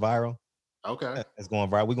Hill went viral. Okay. It's going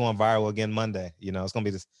viral. We're going viral again Monday. You know, it's gonna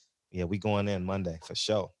be this. Yeah, we going in Monday for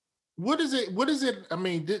sure. What is it? I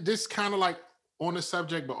mean, this kind of like on the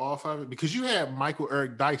subject, but off of it, because you had Michael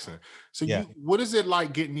Eric Dyson. So yeah. What is it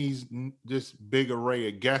like getting this big array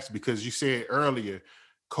of guests? Because you said earlier,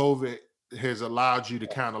 COVID has allowed you to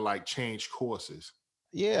kind of like change courses.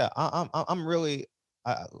 Yeah, I'm really,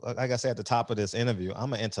 like I said at the top of this interview,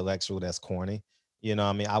 I'm an intellectual that's corny. You know,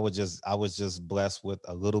 what I mean, I was just blessed with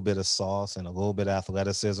a little bit of sauce and a little bit of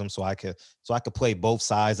athleticism, so I could play both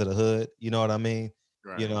sides of the hood. You know what I mean?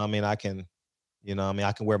 You Right. know, what I mean, I can, you know, what I mean,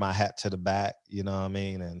 I can wear my hat to the back. You know what I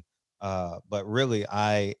mean? And but really,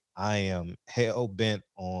 I am hell bent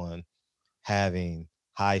on having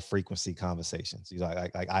high frequency conversations. You know,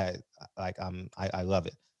 I love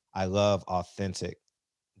it. I love authentic,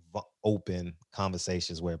 open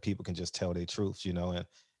conversations where people can just tell their truths. You know,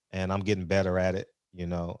 and I'm getting better at it. You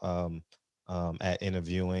know, at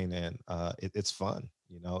interviewing, and it's fun.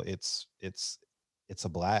 You know, it's a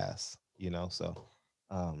blast. You know, so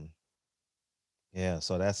um, yeah.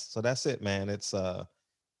 So that's it, man. It's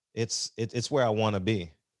where I want to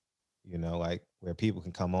be. You know, like where people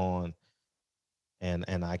can come on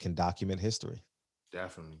and I can document history.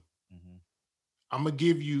 Definitely. Mhm. I'm gonna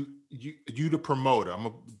give you the promoter.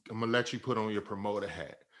 I'm gonna let you put on your promoter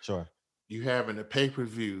hat. Sure. You having a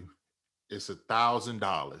pay-per-view, it's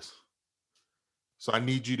 $1,000. So I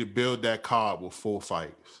need you to build that card with 4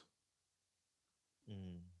 fights.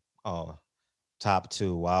 Mm. Oh, top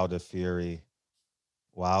two: Wilder Fury,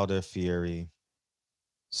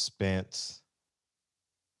 Spence,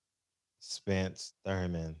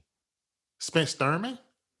 Thurman. Spence Thurman?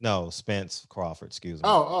 No, Spence Crawford. Excuse me,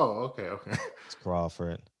 Okay, okay. it's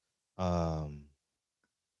Crawford. Um,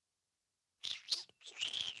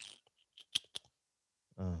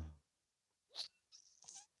 uh,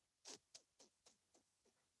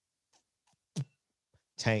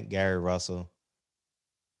 Tank Gary Russell,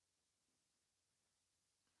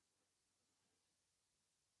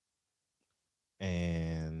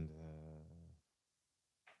 and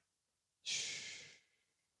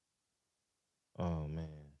oh man,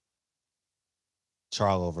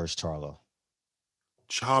 Charlo versus Charlo.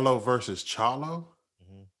 Charlo versus Charlo?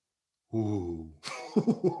 Mhm. Ooh.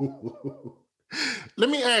 Let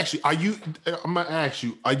me ask you, I'm gonna ask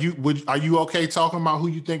you, are you okay talking about who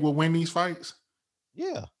you think will win these fights?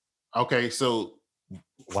 Yeah, Okay, so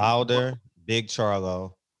Wilder, Big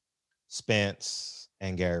Charlo, Spence,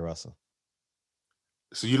 and Gary Russell.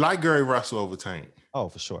 so you like Gary Russell over Tank. Oh,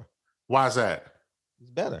 for sure. Why is that? He's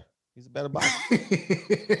better. He's a better boxer.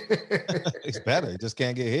 He's better. He just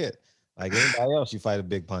can't get hit. Like anybody else, you fight a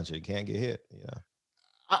big puncher, you can't get hit. You know.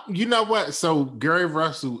 You know what? So Gary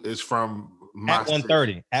Russell is from my At city.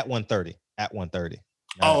 130. At 130. At 130.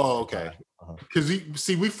 Not at Oh, 35. okay. Uh-huh.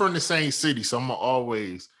 Because we from the same city, so I'm gonna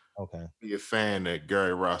always Okay. be a fan of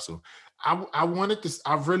Gary Russell. I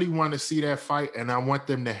really want to see that fight, and I want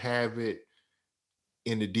them to have it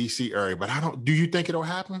in the DC area. But I don't. Do you think it'll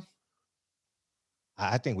happen?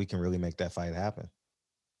 I think we can really make that fight happen.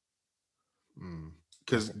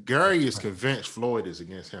 Because Gary is convinced Floyd is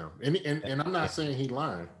against him, and I'm not saying he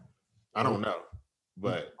lying. I don't know,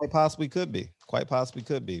 but quite possibly could be. Quite possibly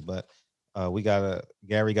could be. But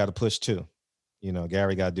Gary gotta push too. You know,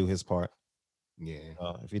 Gary gotta do his part. yeah,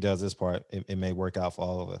 If he does his part, it may work out for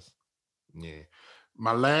all of us. yeah.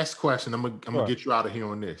 My last question, I'm gonna Sure. get you out of here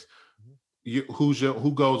on this.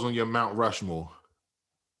 Who goes on your Mount Rushmore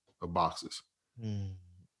of boxers?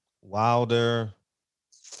 Wilder,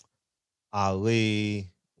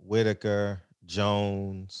 Ali, Whitaker,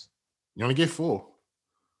 Jones. You only get 4.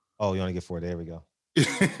 Oh, you only get 4. There we go.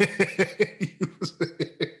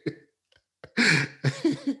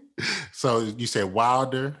 So you said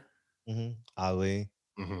Wilder, Ali,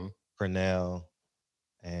 Pernell,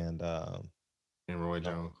 and Roy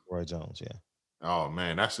Jones. Roy Jones, yeah. Oh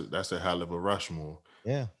man, that's a hell of a Rushmore.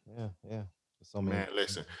 Yeah. So many. Man,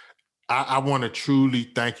 listen, I want to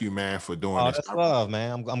truly thank you, man, for doing this. That's love,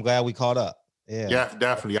 man. I'm glad we caught up. Yeah,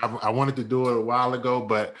 definitely. I wanted to do it a while ago,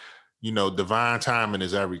 but divine timing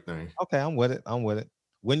is everything. Okay, I'm with it.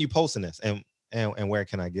 When you posting this, and where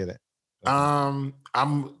can I get it? I'm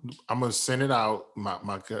gonna send it out. My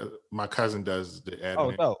cousin does the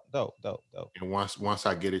editing. Oh, dope. And once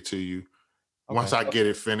I get it to you, once I get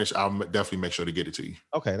it finished, I'll definitely make sure to get it to you.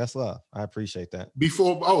 Okay, that's love. I appreciate that.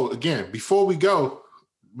 Before we go,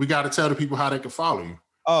 we got to tell the people how they can follow you.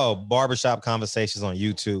 Oh, Barbershop Conversations on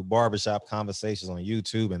YouTube. Barbershop Conversations on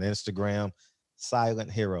YouTube and Instagram. Silent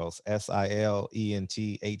Heroes,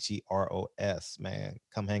 SILENTHEROS. Man,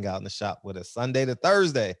 come hang out in the shop with us Sunday to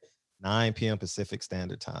Thursday, 9 p.m. Pacific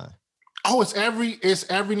Standard Time. Oh, it's every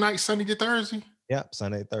night, Sunday to Thursday. Yep,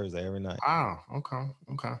 Sunday, Thursday, every night. Wow. Okay.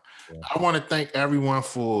 Yeah. I want to thank everyone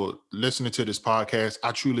for listening to this podcast.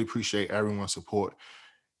 I truly appreciate everyone's support.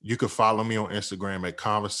 You can follow me on Instagram at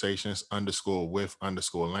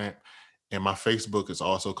conversations_with_lamp. And my Facebook is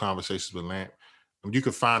also Conversations with Lamp. You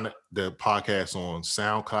can find the podcast on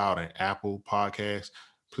SoundCloud and Apple Podcasts.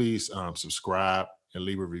 Please subscribe and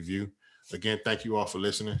leave a review. Again, thank you all for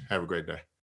listening. Have a great day.